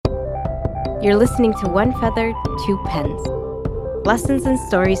You're listening to One Feather, Two Pens. Lessons and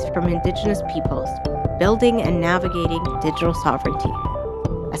stories from Indigenous peoples, building and navigating digital sovereignty.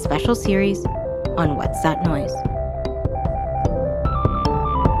 A special series on What's That Noise?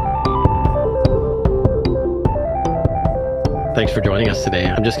 Thanks for joining us today.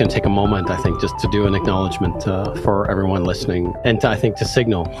 I'm just going to take a moment, I think, just to do an acknowledgement for everyone listening, and to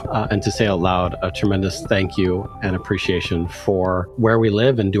signal and to say out loud a tremendous thank you and appreciation for where we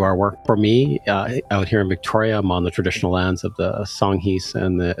live and do our work. For me, out here in Victoria, I'm on the traditional lands of the Songhees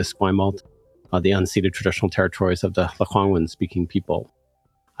and the Esquimalt, the unceded traditional territories of the Lekwungen-speaking people.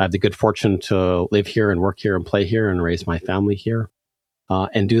 I have the good fortune to live here and work here and play here and raise my family here.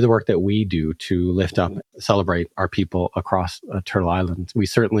 And do the work that we do to lift up, celebrate our people across Turtle Island. We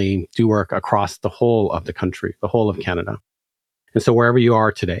certainly do work across the whole of the country, the whole of Canada. And so wherever you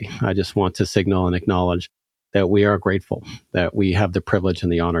are today, I just want to signal and acknowledge that we are grateful that we have the privilege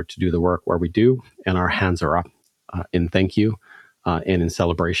and the honor to do the work where we do, and our hands are up in thank you and in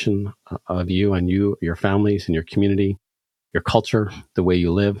celebration of you and your families and your community, your culture, the way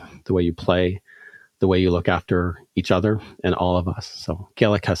you live, the way you play, the way you look after each other and all of us. So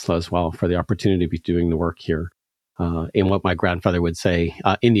Kela Kesla as well for the opportunity to be doing the work here in what my grandfather would say,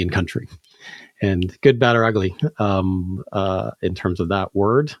 Indian country. And good, bad, or ugly in terms of that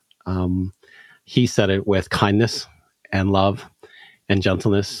word. He said it with kindness and love and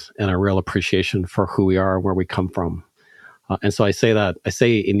gentleness and a real appreciation for who we are and where we come from. And so I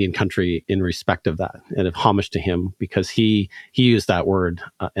say Indian country in respect of that and of homage to him, because he used that word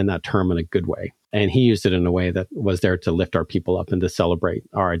and that term in a good way. And he used it in a way that was there to lift our people up and to celebrate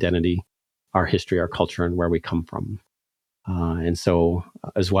our identity, our history, our culture, and where we come from. And so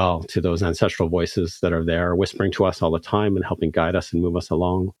as well to those ancestral voices that are there whispering to us all the time and helping guide us and move us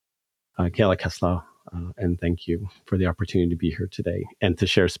along. Kela Kesla, and thank you for the opportunity to be here today and to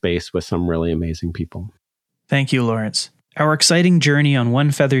share space with some really amazing people. Thank you, Lawrence. Our exciting journey on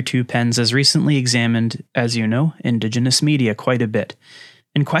One Feather, Two Pens has recently examined, as you know, Indigenous media quite a bit,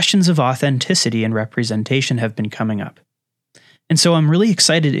 and questions of authenticity and representation have been coming up. And so I'm really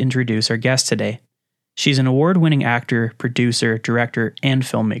excited to introduce our guest today. She's an award-winning actor, producer, director, and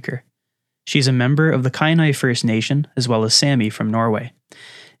filmmaker. She's a member of the Kainai First Nation, as well as Sami from Norway.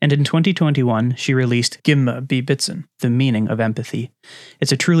 And in 2021, she released Gimma Bibitsen, The Meaning of Empathy.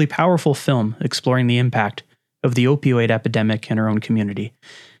 It's a truly powerful film exploring the impact of the opioid epidemic in our own community.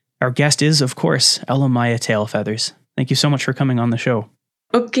 Our guest is, of course, Elamaya Tailfeathers. Thank you so much for coming on the show.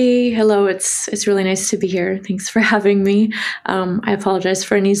 Okay, hello. It's really nice to be here. Thanks for having me. I apologize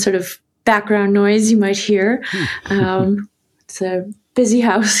for any sort of background noise you might hear. It's a busy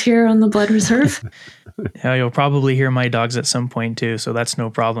house here on the Blood Reserve. Yeah, you'll probably hear my dogs at some point too, so that's no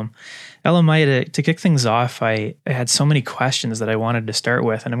problem. Elamaya, to kick things off, I had so many questions that I wanted to start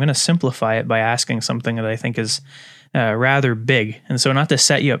with, and I'm going to simplify it by asking something that I think is rather big. And so not to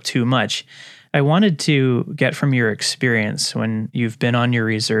set you up too much, I wanted to get from your experience when you've been on your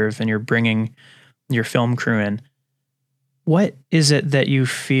reserve and you're bringing your film crew in, what is it that you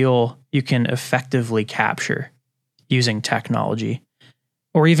feel you can effectively capture using technology?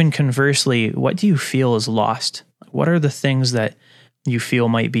 Or even conversely, what do you feel is lost? What are the things that you feel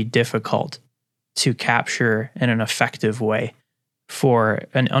might be difficult to capture in an effective way for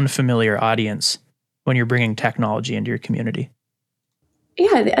an unfamiliar audience when you're bringing technology into your community?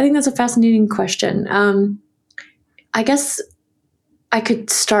 Yeah, I think that's a fascinating question. I guess I could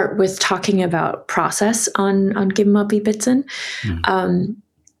start with talking about process on Gimma Bibitsen.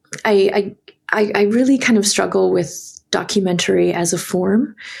 I really kind of struggle with documentary as a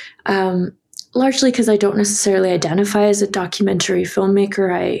form, largely because I don't necessarily identify as a documentary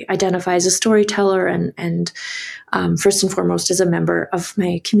filmmaker. I identify as a storyteller and first and foremost as a member of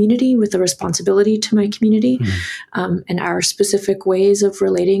my community with a responsibility to my community and our specific ways of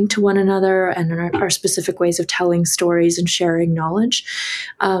relating to one another and our specific ways of telling stories and sharing knowledge.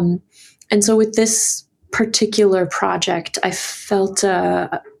 And so with this particular project, I felt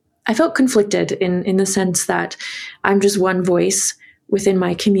conflicted in the sense that I'm just one voice within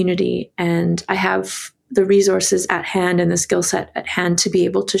my community, and I have the resources at hand and the skill set at hand to be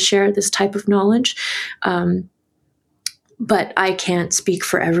able to share this type of knowledge. But I can't speak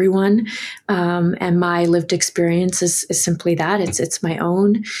for everyone. And my lived experience is simply that. It's my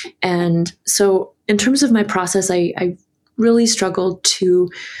own. And so in terms of my process, I really struggled to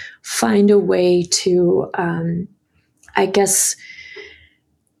find a way to, I guess,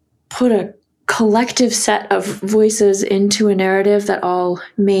 put a collective set of voices into a narrative that all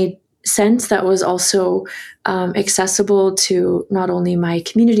made sense, that was also accessible to not only my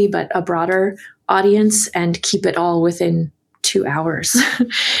community, but a broader audience, and keep it all within 2 hours.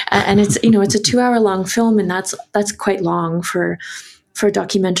 And it's, it's a 2-hour long film, and that's quite long for a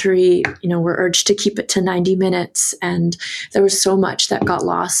documentary. We're urged to keep it to 90 minutes. And there was so much that got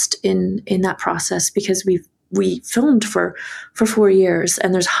lost in that process, because we filmed for 4 years,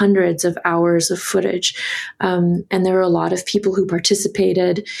 and there's hundreds of hours of footage. And there were a lot of people who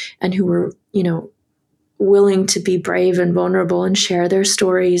participated and who were, willing to be brave and vulnerable and share their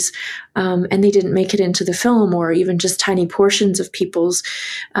stories. And they didn't make it into the film, or even just tiny portions of people's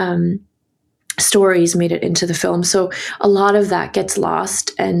stories made it into the film. So a lot of that gets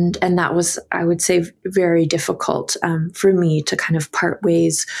lost. And that was, I would say, very difficult for me to kind of part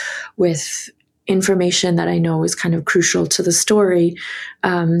ways with information that I know is kind of crucial to the story.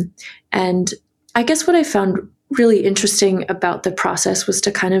 And I guess what I found really interesting about the process was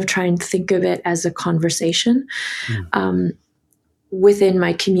to kind of try and think of it as a conversation within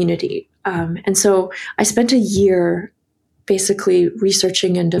my community. And so I spent a year basically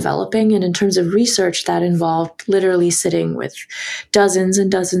researching and developing. And in terms of research, that involved literally sitting with dozens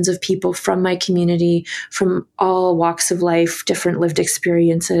and dozens of people from my community, from all walks of life, different lived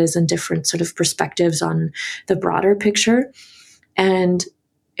experiences, and different sort of perspectives on the broader picture. And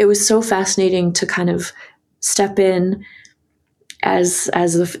it was so fascinating to kind of step in as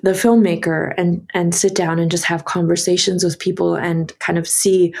the filmmaker and sit down and just have conversations with people and kind of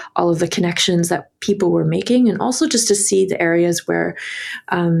see all of the connections that people were making, and also just to see the areas where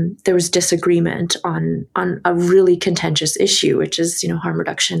there was disagreement on a really contentious issue, which is harm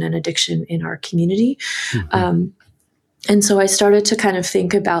reduction and addiction in our community. Mm-hmm. And so I started to kind of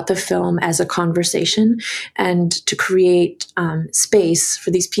think about the film as a conversation, and to create space for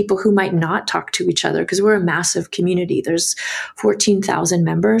these people who might not talk to each other, because we're a massive community. There's 14,000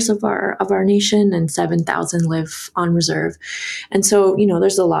 members of our nation, and 7,000 live on reserve. And so,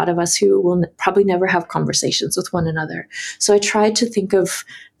 there's a lot of us who will probably never have conversations with one another. So I tried to think of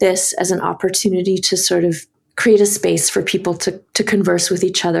this as an opportunity to sort of create a space for people to converse with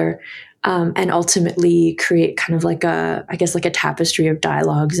each other. And ultimately create kind of like a tapestry of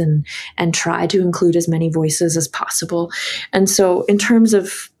dialogues, and try to include as many voices as possible. And so in terms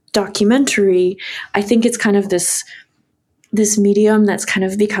of documentary, I think it's kind of this medium that's kind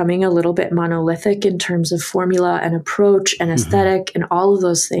of becoming a little bit monolithic in terms of formula and approach and aesthetic and all of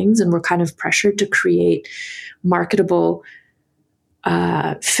those things. And we're kind of pressured to create marketable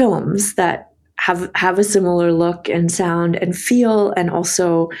films that have a similar look and sound and feel, and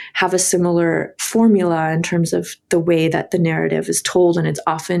also have a similar formula in terms of the way that the narrative is told. And it's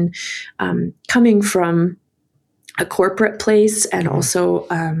often coming from a corporate place, and also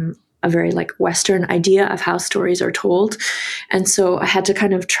a very like Western idea of how stories are told. And so I had to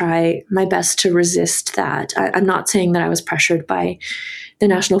kind of try my best to resist that. I'm not saying that I was pressured by the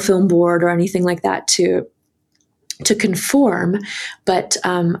National Film Board or anything like that to conform, but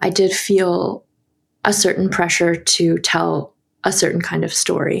I did feel a certain pressure to tell a certain kind of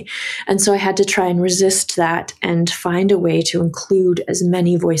story. And so I had to try and resist that and find a way to include as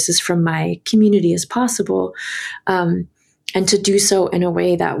many voices from my community as possible, and to do so in a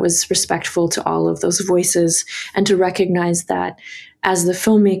way that was respectful to all of those voices, and to recognize that as the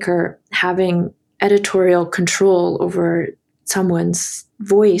filmmaker, having editorial control over someone's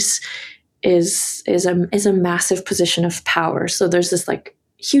voice is a massive position of power. So there's this like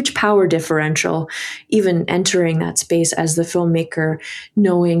huge power differential, even entering that space as the filmmaker,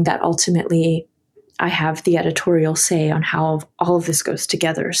 knowing that ultimately I have the editorial say on how all of this goes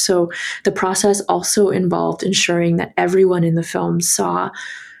together. So the process also involved ensuring that everyone in the film saw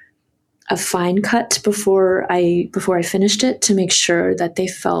a fine cut before I finished it, to make sure that they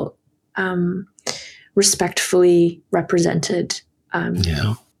felt respectfully represented. And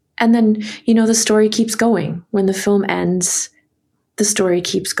then, the story keeps going. When the film ends, the story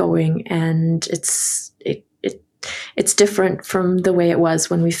keeps going, and it's different from the way it was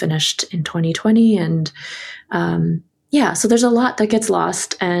when we finished in 2020. And so there's a lot that gets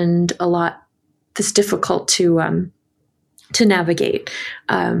lost, and a lot that's difficult to navigate.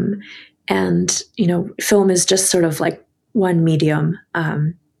 And film is just sort of like one medium.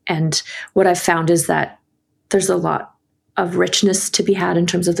 And what I've found is that there's a lot of richness to be had in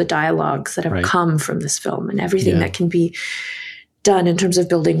terms of the dialogues that have come from this film, and everything that can be done in terms of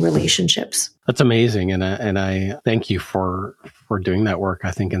building relationships. That's amazing, and I thank you for doing that work.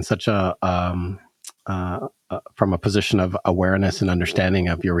 I think in such a from a position of awareness and understanding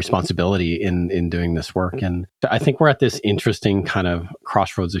of your responsibility in doing this work. And I think we're at this interesting kind of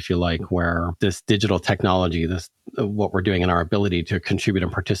crossroads, if you like, where this digital technology, this what we're doing and our ability to contribute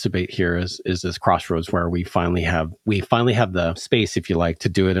and participate here is this crossroads where we finally have the space, if you like, to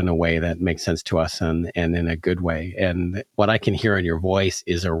do it in a way that makes sense to us and in a good way. And what I can hear in your voice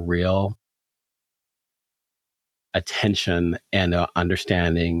is a real attention and a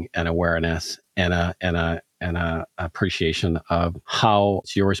understanding and awareness and a appreciation of how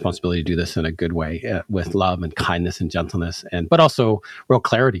it's your responsibility to do this in a good way, with love and kindness and gentleness, but also real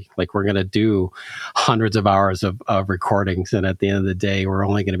clarity. Like, we're going to do hundreds of hours of recordings, and at the end of the day, we're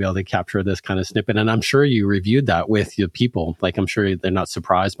only going to be able to capture this kind of snippet. And I'm sure you reviewed that with your people. Like, I'm sure they're not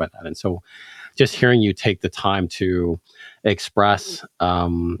surprised by that. And so just hearing you take the time to express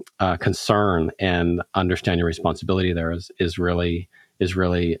concern and understand your responsibility there is really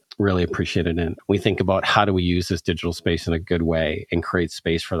appreciated. And we think about how do we use this digital space in a good way and create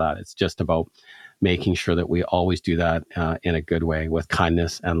space for that. It's just about making sure that we always do that in a good way, with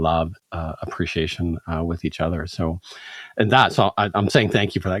kindness and love, appreciation with each other. So I'm saying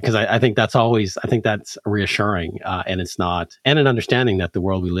thank you for that, because I think that's reassuring, and it's not, and an understanding that the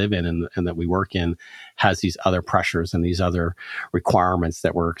world we live in and that we work in has these other pressures and these other requirements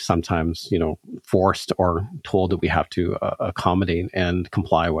that we're sometimes, forced or told that we have to accommodate and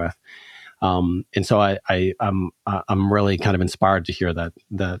comply with. And so I'm really kind of inspired to hear that.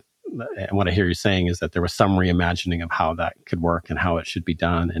 And what I hear you saying is that there was some reimagining of how that could work and how it should be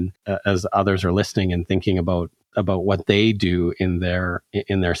done. And as others are listening and thinking about what they do in their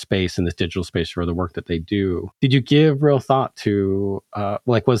space, in this digital space, or the work that they do, did you give real thought to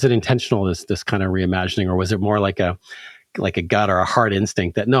was it intentional, this kind of reimagining, or was it more like a gut or a heart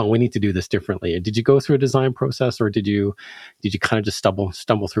instinct that, no, we need to do this differently? Did you go through a design process, or did you kind of just stumble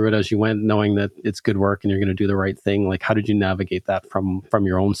through it as you went, knowing that it's good work and you're going to do the right thing? Like, how did you navigate that from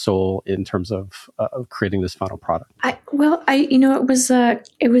your own soul in terms of creating this final product? It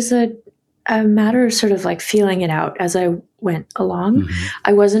was a matter of sort of like feeling it out as I went along. Mm-hmm.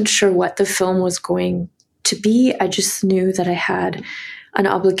 I wasn't sure what the film was going to be. I just knew that I had an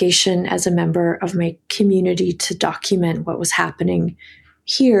obligation as a member of my community to document what was happening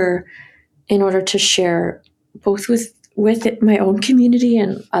here in order to share both with my own community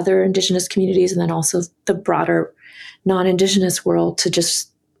and other Indigenous communities, and then also the broader non-Indigenous world, to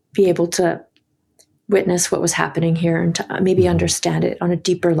just be able to witness what was happening here and to maybe understand it on a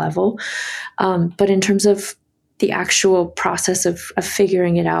deeper level. But in terms of the actual process of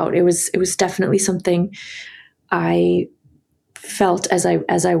figuring it out, it was definitely something I felt as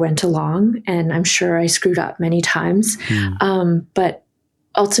I went along, and I'm sure I screwed up many times. But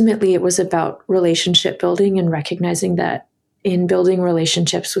ultimately it was about relationship building and recognizing that in building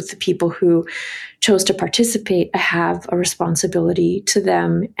relationships with the people who chose to participate, I have a responsibility to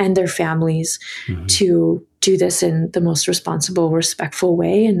them and their families to do this in the most responsible, respectful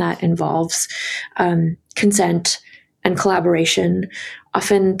way. And that involves consent and collaboration.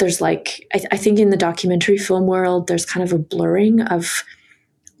 Often there's I think in the documentary film world, there's kind of a blurring of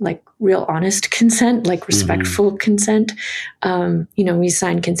real honest consent, respectful consent. We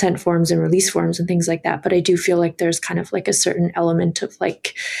sign consent forms and release forms and things like that. But I do feel like there's kind of a certain element of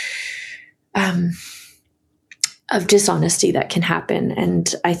dishonesty that can happen.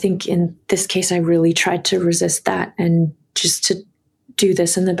 And I think in this case, I really tried to resist that and just to do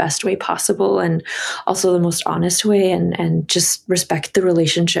this in the best way possible, and also the most honest way, and just respect the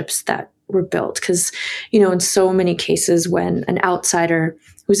relationships that were built. Because, in so many cases, when an outsider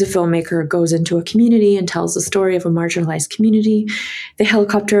who's a filmmaker goes into a community and tells the story of a marginalized community, they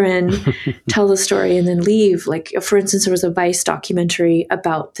helicopter in, tell the story, and then leave. For instance, there was a Vice documentary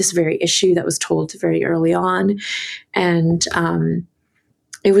about this very issue that was told very early on. And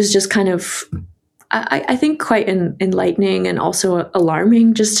it was just kind of, I think, quite enlightening and also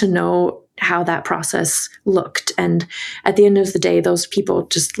alarming just to know how that process looked. And at the end of the day, those people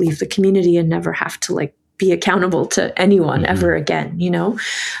just leave the community and never have to be accountable to anyone ever again,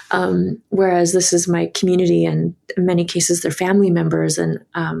 whereas this is my community, and in many cases they're family members, and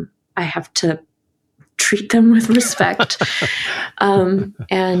I have to treat them with respect. So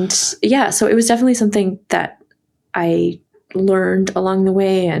it was definitely something that I learned along the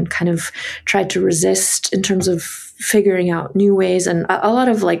way and kind of tried to resist in terms of figuring out new ways, and a lot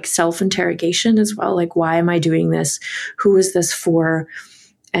of self-interrogation as well. Why am I doing this? Who is this for?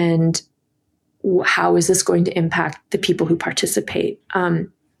 And how is this going to impact the people who participate?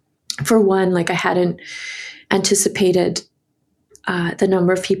 For one, I hadn't anticipated the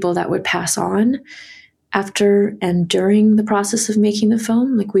number of people that would pass on after and during the process of making the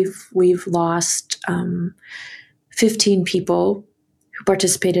film. We've lost 15 people who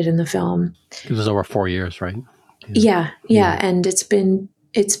participated in the film. It was over 4 years, right? Yeah. And it's been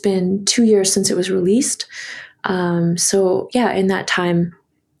 2 years since it was released. So yeah, in that time,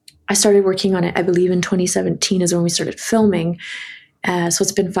 I started working on it, I believe in 2017 is when we started filming. So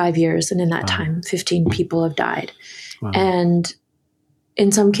it's been 5 years. And in that time, 15 people have died. Wow. And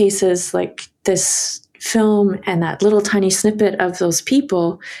in some cases, like this film and that little tiny snippet of those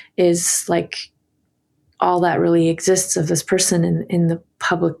people is like all that really exists of this person in the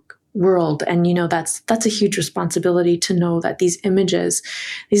public world. And that's a huge responsibility to know that these images,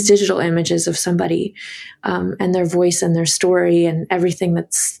 these digital images of somebody, and their voice and their story and everything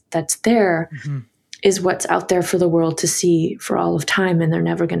that's there is what's out there for the world to see for all of time. And they're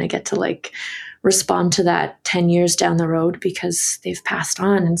never going to get to like respond to that 10 years down the road because they've passed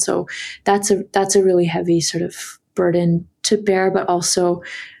on. And so that's a really heavy sort of burden to bear, but also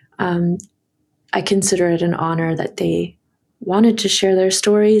I consider it an honor that they wanted to share their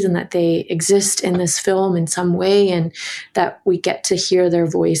stories and that they exist in this film in some way, and that we get to hear their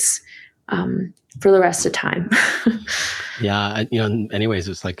voice for the rest of time. Yeah, in many ways,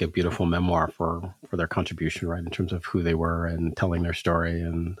 it's like a beautiful memoir for their contribution, right? In terms of who they were and telling their story,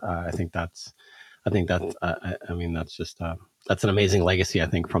 and I think that's just that's an amazing legacy. I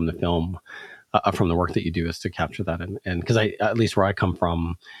think from the film, from the work that you do, is to capture that, and because at least where I come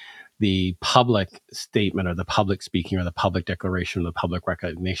from, the public statement or the public speaking or the public declaration or the public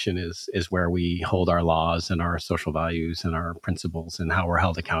recognition is where we hold our laws and our social values and our principles and how we're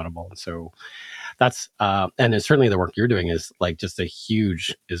held accountable. And so that's and it's certainly the work you're doing is like just a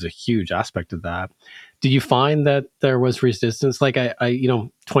huge aspect of that. Did you find that there was resistance? Like I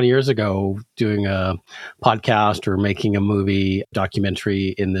 20 years ago, doing a podcast or making a movie documentary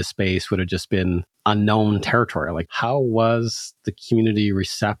in this space would have just been unknown territory. Like, how was the community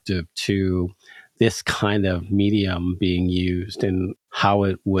receptive to this kind of medium being used and how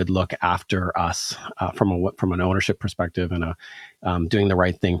it would look after us from an ownership perspective and a doing the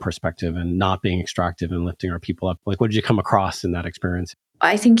right thing perspective and not being extractive and lifting our people up? Like, what did you come across in that experience?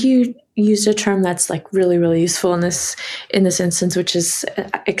 I think you used a term that's like really, really useful in this instance, which is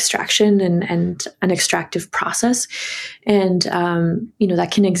extraction and an extractive process. And, that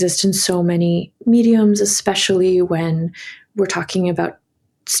can exist in so many mediums, especially when we're talking about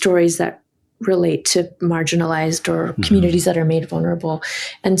stories that relate to marginalized or communities that are made vulnerable.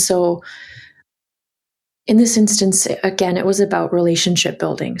 And so in this instance, again, it was about relationship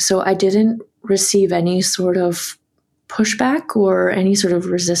building. So I didn't receive any sort of pushback or any sort of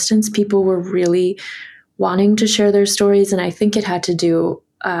resistance. People were really wanting to share their stories. And I think it had to do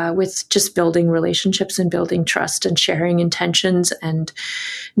with just building relationships and building trust and sharing intentions and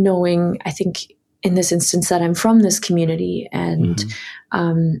knowing, I think in this instance, that I'm from this community. And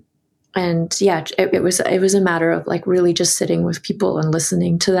yeah, it was a matter of like really just sitting with people and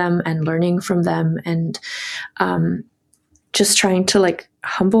listening to them and learning from them and just trying to like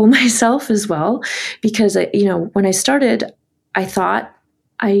humble myself as well, because when I started, I thought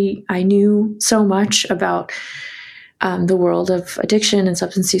I knew so much about the world of addiction and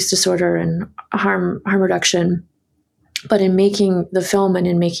substance use disorder and harm reduction. But in making the film and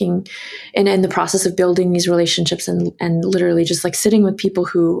in the process of building these relationships and literally just like sitting with people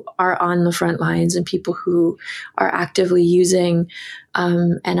who are on the front lines and people who are actively using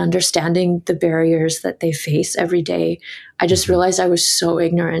and understanding the barriers that they face every day, I just realized I was so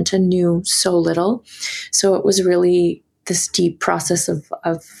ignorant and knew so little. So it was really this deep process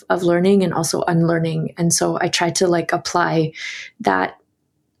of learning and also unlearning. And so I tried to like apply that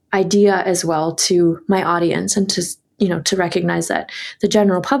idea as well to my audience and to recognize that the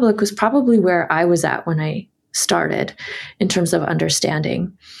general public was probably where I was at when I started in terms of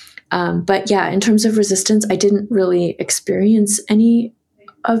understanding. But yeah, in terms of resistance, I didn't really experience any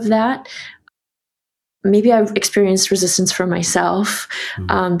of that. Maybe I've experienced resistance for myself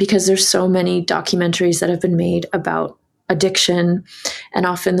because there's so many documentaries that have been made about addiction, and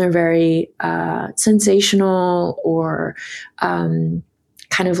often they're very sensational or kind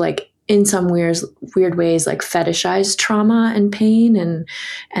of like in some weird ways like fetishize trauma and pain and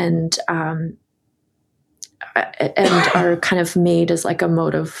are kind of made as like a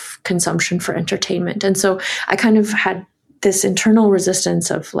mode of consumption for entertainment. And so I kind of had this internal resistance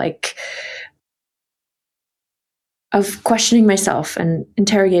of questioning myself and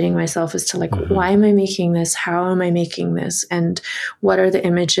interrogating myself as to like, why am I making this? How am I making this? And what are the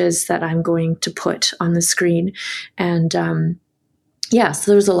images that I'm going to put on the screen? And so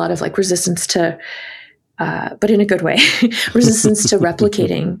there was a lot of like resistance to, but in a good way, resistance to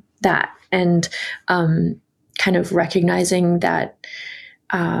replicating that and kind of recognizing that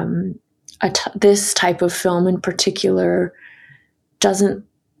this type of film in particular doesn't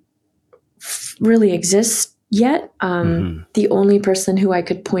really exist yet. The only person who I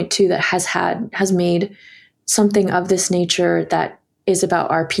could point to that has made something of this nature that is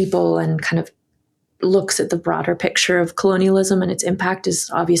about our people and kind of looks at the broader picture of colonialism and its impact is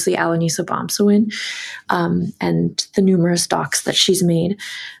obviously Alanisa Bomsawin, and the numerous docs that she's made.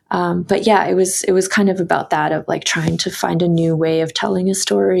 But yeah, it was kind of about that, of like trying to find a new way of telling a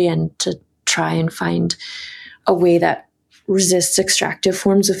story and to try and find a way that resists extractive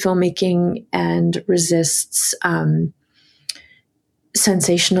forms of filmmaking and resists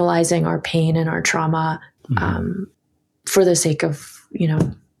sensationalizing our pain and our trauma for the sake of,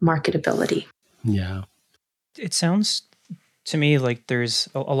 marketability. Yeah. It sounds to me like there's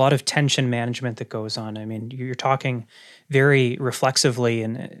a lot of tension management that goes on. I mean, you're talking very reflexively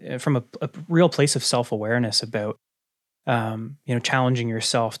and from a real place of self-awareness about, challenging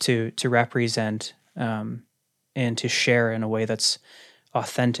yourself to represent and to share in a way that's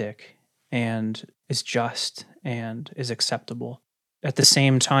authentic and is just and is acceptable. At the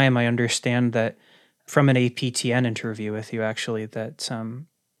same time, I understand that from an APTN interview with you, actually, that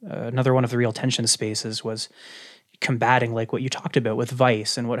another one of the real tension spaces was combating like what you talked about with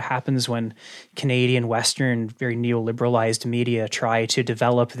Vice and what happens when Canadian Western, very neoliberalized media try to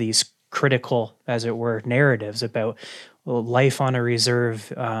develop these critical, as it were, narratives about life on a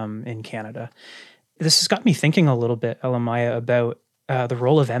reserve in Canada. This has got me thinking a little bit, Elamaya, about the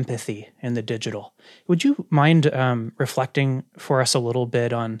role of empathy in the digital. Would you mind reflecting for us a little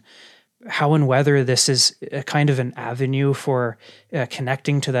bit on how and whether this is a kind of an avenue for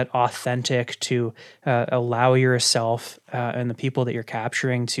connecting to that authentic, to allow yourself and the people that you're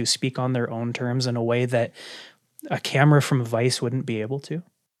capturing to speak on their own terms in a way that a camera from Vice wouldn't be able to?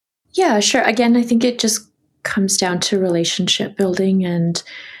 Yeah, sure. Again, I think it just comes down to relationship building. And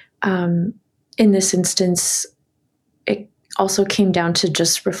in this instance, it also came down to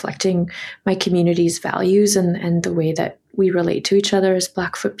just reflecting my community's values and the way that we relate to each other as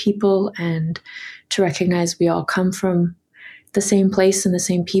Blackfoot people, and to recognize we all come from the same place and the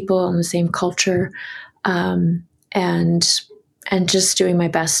same people and the same culture, and just doing my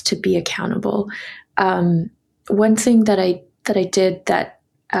best to be accountable. One thing that I did that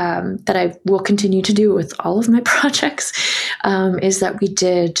I will continue to do with all of my projects is that we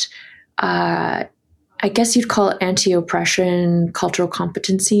did, I guess you'd call it anti-oppression cultural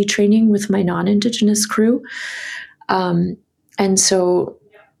competency training with my non-Indigenous crew. And so,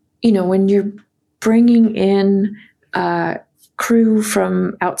 when you're bringing in crew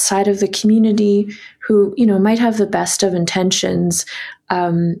from outside of the community who, might have the best of intentions,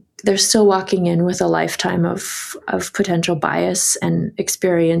 they're still walking in with a lifetime of potential bias and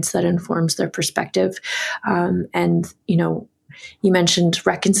experience that informs their perspective. And, you mentioned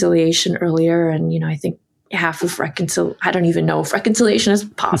reconciliation earlier, and, I think half of I don't even know if reconciliation is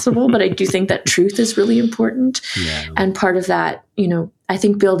possible, but I do think that truth is really important. Yeah. And part of that, I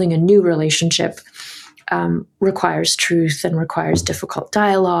think building a new relationship requires truth and requires difficult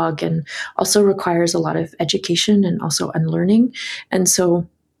dialogue, and also requires a lot of education and also unlearning. And so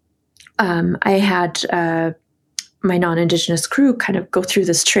I had my non-Indigenous crew kind of go through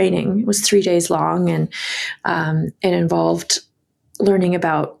this training. It was 3 days long, and it involved learning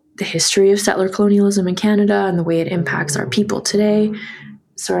about the history of settler colonialism in Canada and the way it impacts our people today.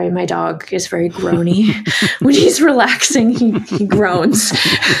 Sorry, my dog is very groany. When he's relaxing, he groans.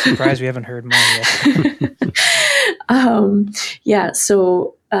 I'm surprised we haven't heard mine yet.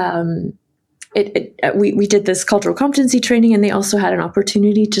 So we did this cultural competency training, and they also had an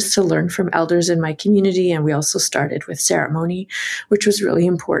opportunity just to learn from elders in my community. And we also started with ceremony, which was really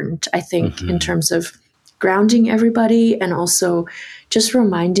important, I think, in terms of grounding everybody, and also just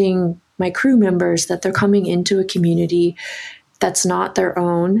reminding my crew members that they're coming into a community that's not their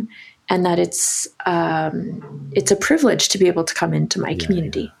own, and that it's a privilege to be able to come into my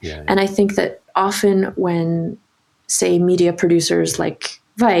community. Yeah. And I think that often when, say, media producers like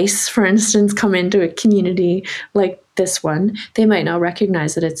Vice, for instance, come into a community like this one, they might not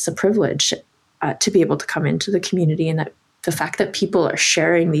recognize that it's a privilege to be able to come into the community, and that the fact that people are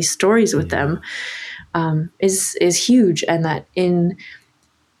sharing these stories with them is huge, and that in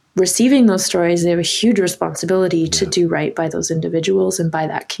receiving those stories, they have a huge responsibility to do right by those individuals and by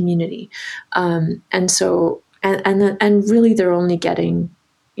that community. And so, and really, they're only getting,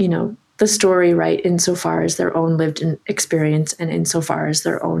 the story right insofar as their own lived experience and insofar as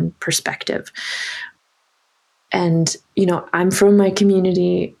their own perspective. And, I'm from my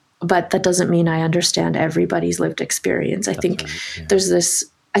community, but that doesn't mean I understand everybody's lived experience. I think there's this,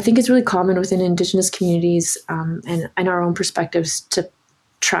 I think it's really common within Indigenous communities and our own perspectives to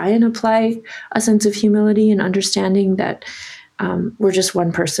try and apply a sense of humility and understanding that we're just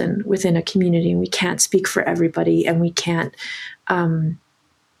one person within a community, and we can't speak for everybody, and we can't,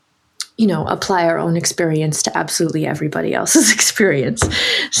 apply our own experience to absolutely everybody else's experience.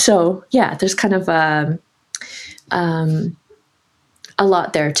 So yeah, there's kind of a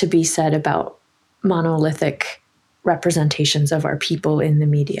lot there to be said about monolithic representations of our people in the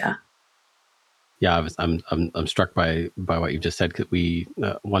media. Yeah, I'm struck by what you just said. Because we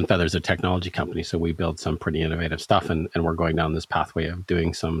One Feather's a technology company, so we build some pretty innovative stuff, and we're going down this pathway of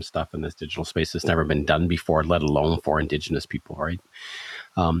doing some stuff in this digital space that's never been done before, let alone for Indigenous people, right?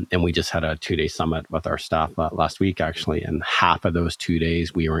 And we just had a 2-day summit with our staff last week, actually, and half of those 2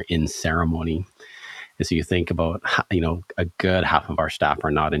 days we were in ceremony. And so you think about, a good half of our staff are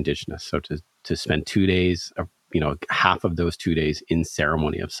not Indigenous, so to spend 2 days of half of those 2 days in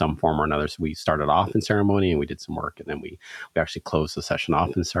ceremony of some form or another. So we started off in ceremony and we did some work, and then we actually closed the session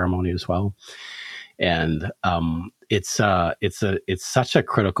off in ceremony as well. And it's such a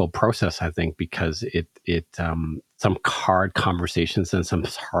critical process, I think, because it some hard conversations and some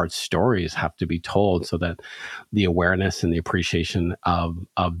hard stories have to be told, so that the awareness and the appreciation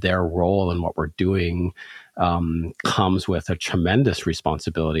of their role in what we're doing comes with a tremendous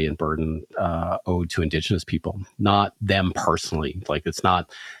responsibility and burden owed to Indigenous people, not them personally. Like, it's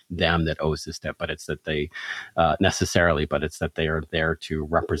not them that owes this debt, but it's that they necessarily, but it's that they are there to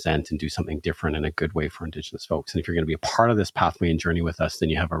represent and do something different in a good way for Indigenous folks. And if you're going to be a part of this pathway and journey with us, then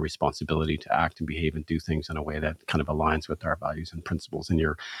you have a responsibility to act and behave and do things in a way that kind of aligns with our values and principles. And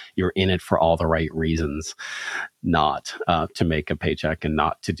you're in it for all the right reasons, not to make a paycheck and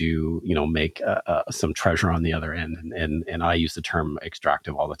not to do, make some treasure on the other end. And I use the term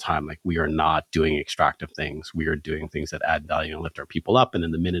extractive all the time. Like, we are not doing extractive things. We are doing things that add value and lift our people up. And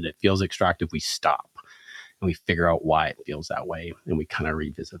in the minute it feels extractive, we stop and we figure out why it feels that way. And we kind of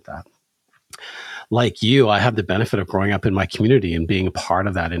revisit that. Like you, I have the benefit of growing up in my community and being a part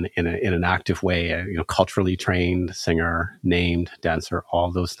of that in an active way. Culturally trained, singer, named, dancer,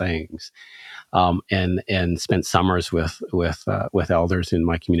 all those things, and spent summers with elders in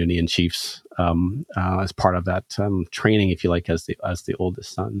my community and chiefs as part of that training, if you like, as the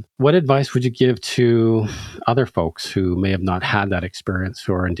oldest son. What advice would you give to other folks who may have not had that experience,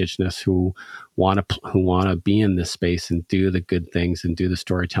 who are Indigenous, who want to be in this space and do the good things and do the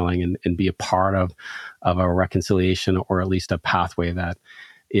storytelling and be a part of a reconciliation, or at least a pathway that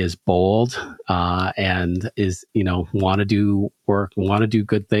is bold and is, want to do work, want to do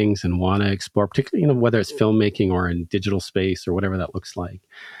good things, and want to explore, particularly, whether it's filmmaking or in digital space or whatever that looks like,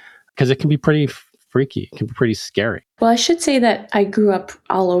 because it can be pretty freaky. It can be pretty scary. Well, I should say that I grew up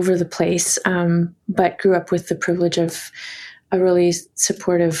all over the place, but grew up with the privilege of a really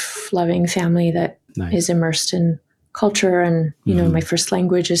supportive, loving family that is immersed in culture. And, my first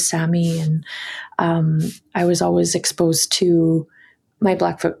language is Sami. And I was always exposed to my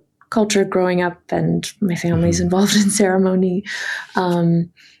Blackfoot culture growing up, and my family's involved in ceremony.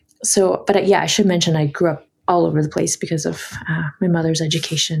 But I should mention I grew up all over the place because of my mother's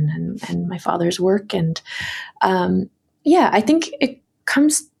education and my father's work. And I think it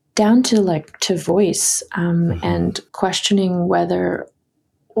comes down to voice and questioning whether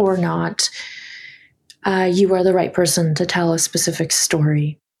or not you are the right person to tell a specific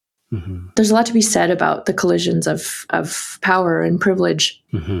story. There's a lot to be said about the collisions of power and privilege,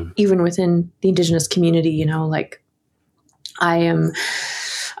 even within the Indigenous community. Like, I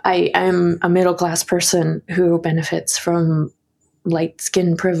am a middle class person who benefits from light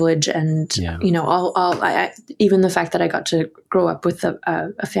skin privilege, and even the fact that I got to grow up with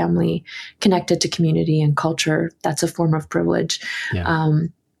a family connected to community and culture, that's a form of privilege.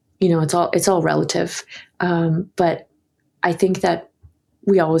 It's all relative, but I think that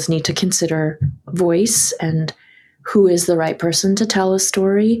we always need to consider voice and who is the right person to tell a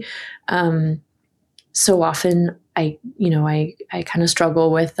story. So often I kind of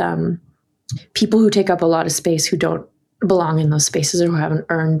struggle with people who take up a lot of space, who don't belong in those spaces, or who haven't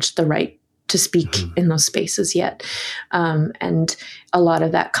earned the right to speak in those spaces yet. And a lot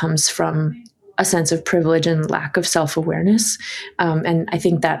of that comes from a sense of privilege and lack of self-awareness. And I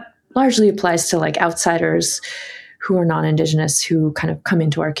think that largely applies to like outsiders who are non-Indigenous, who kind of come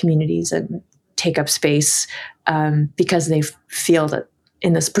into our communities and take up space because they feel that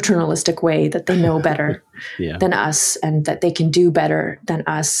in this paternalistic way that they know better than us, and that they can do better than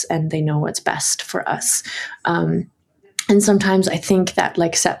us, and they know what's best for us. And sometimes I think that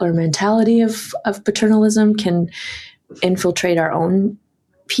like settler mentality of paternalism can infiltrate our own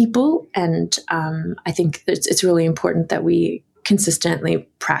people. And I think it's really important that we consistently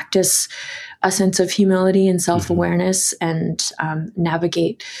practice a sense of humility and self-awareness, and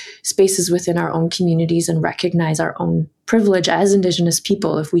navigate spaces within our own communities and recognize our own privilege as Indigenous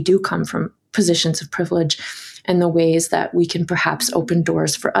people, if we do come from positions of privilege, and the ways that we can perhaps open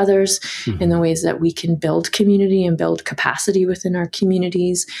doors for others, in the ways that we can build community and build capacity within our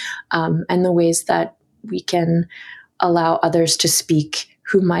communities, and the ways that we can allow others to speak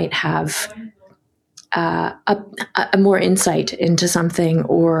who might have a more insight into something,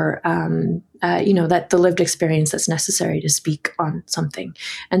 or that the lived experience that's necessary to speak on something.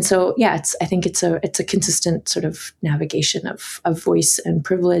 And so, I think it's a consistent sort of navigation of voice and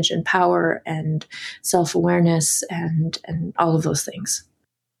privilege and power and self-awareness and all of those things.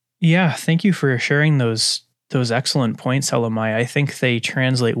 Yeah, thank you for sharing those excellent points, Elamai. I think they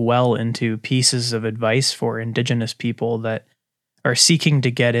translate well into pieces of advice for Indigenous people that are seeking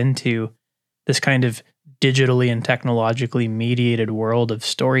to get into this kind of digitally and technologically mediated world of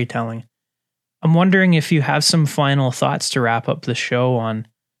storytelling. I'm wondering if you have some final thoughts to wrap up the show on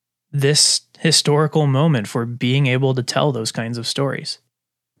this historical moment for being able to tell those kinds of stories.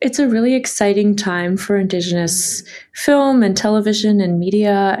 It's a really exciting time for Indigenous film and television and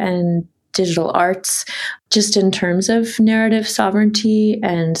media and digital arts, just in terms of narrative sovereignty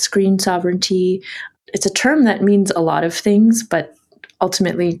and screen sovereignty. It's a term that means a lot of things, but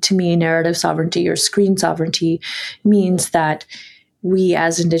ultimately, to me, narrative sovereignty or screen sovereignty means that we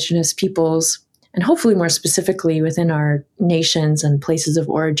as Indigenous peoples, and hopefully more specifically within our nations and places of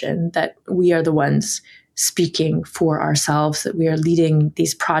origin, that we are the ones speaking for ourselves, that we are leading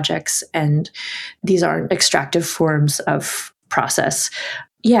these projects, and these aren't extractive forms of process.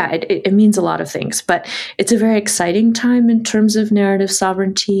 Yeah, it means a lot of things, but it's a very exciting time in terms of narrative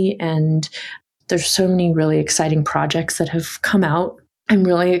sovereignty, and there's so many really exciting projects that have come out. I'm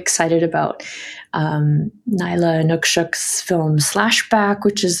really excited about Nyla Inukshuk's film Slashback,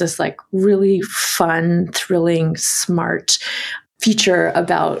 which is this like really fun, thrilling, smart feature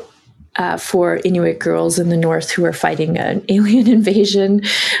about for Inuit girls in the North who are fighting an alien invasion.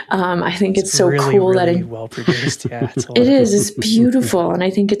 I think it's so really, cool really that well produced. Yeah, it is. It's beautiful, and I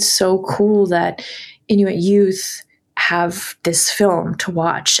think it's so cool that Inuit youth have this film to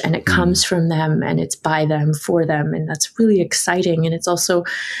watch, and it comes from them, and it's by them, for them, and that's really exciting. And it's also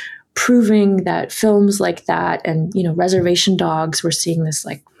proving that films like that, and Reservation Dogs, we're seeing this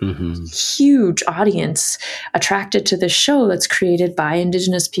like huge audience attracted to this show that's created by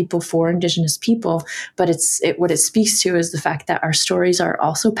Indigenous people for Indigenous people. But what it speaks to is the fact that our stories are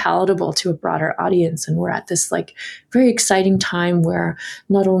also palatable to a broader audience, and we're at this like very exciting time where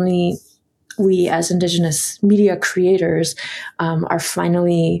not only we as Indigenous media creators are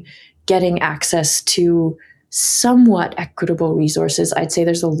finally getting access to somewhat equitable resources. I'd say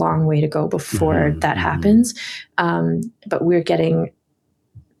there's a long way to go before that happens, but we're getting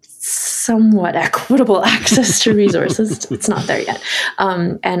somewhat equitable access to resources. It's not there yet.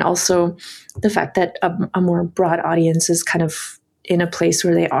 And also the fact that a more broad audience is kind of in a place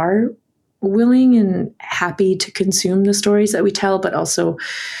where they are willing and happy to consume the stories that we tell, but also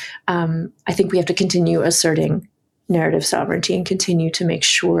I think we have to continue asserting narrative sovereignty and continue to make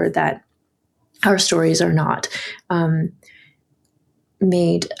sure that our stories are not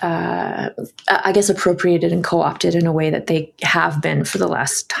made, appropriated and co-opted in a way that they have been for the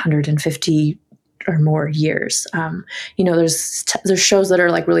last 150 or more years. There's shows that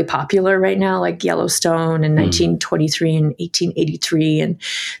are like really popular right now, like Yellowstone in 1923 and 1883, and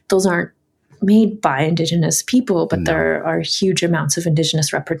those aren't made by Indigenous people, but there are huge amounts of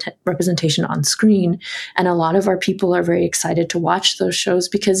Indigenous representation on screen. And a lot of our people are very excited to watch those shows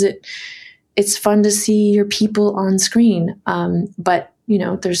because it's fun to see your people on screen. But,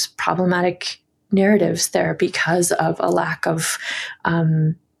 there's problematic narratives there because of a lack of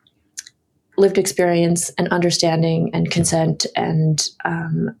lived experience and understanding and consent and,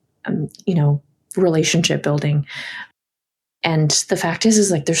 relationship building. And the fact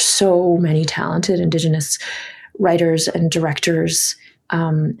is like there's so many talented Indigenous writers and directors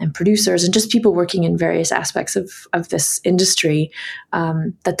and producers and just people working in various aspects of this industry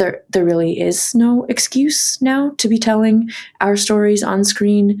that there really is no excuse now to be telling our stories on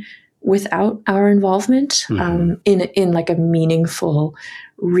screen without our involvement in like a meaningful,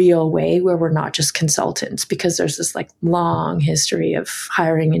 real way where we're not just consultants, because there's this like long history of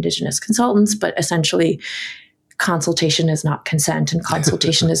hiring Indigenous consultants, but essentially consultation is not consent, and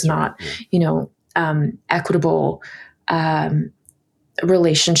consultation is not, equitable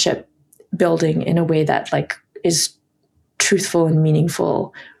relationship building in a way that like is truthful and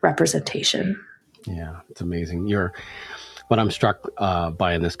meaningful representation. Yeah, it's amazing. What I'm struck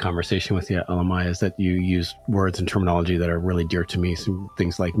by in this conversation with you, Elamai, is that you use words and terminology that are really dear to me. So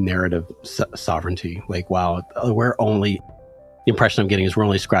things like narrative sovereignty, like, wow, the impression I'm getting is we're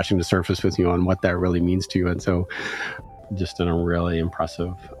only scratching the surface with you on what that really means to you. And so just in a really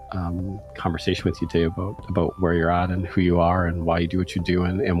impressive conversation with you today about where you're at and who you are and why you do what you do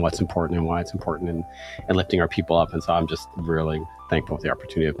and what's important and why it's important and lifting our people up. And so I'm just really thankful for the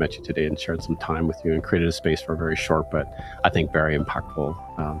opportunity I've met you today and shared some time with you and created a space for a very short, but I think very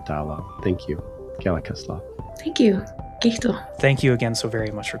impactful dialogue. Thank you. Kela Kesla. Thank you. Gihto. Thank you again so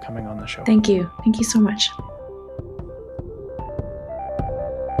very much for coming on the show. Thank you. Thank you so much.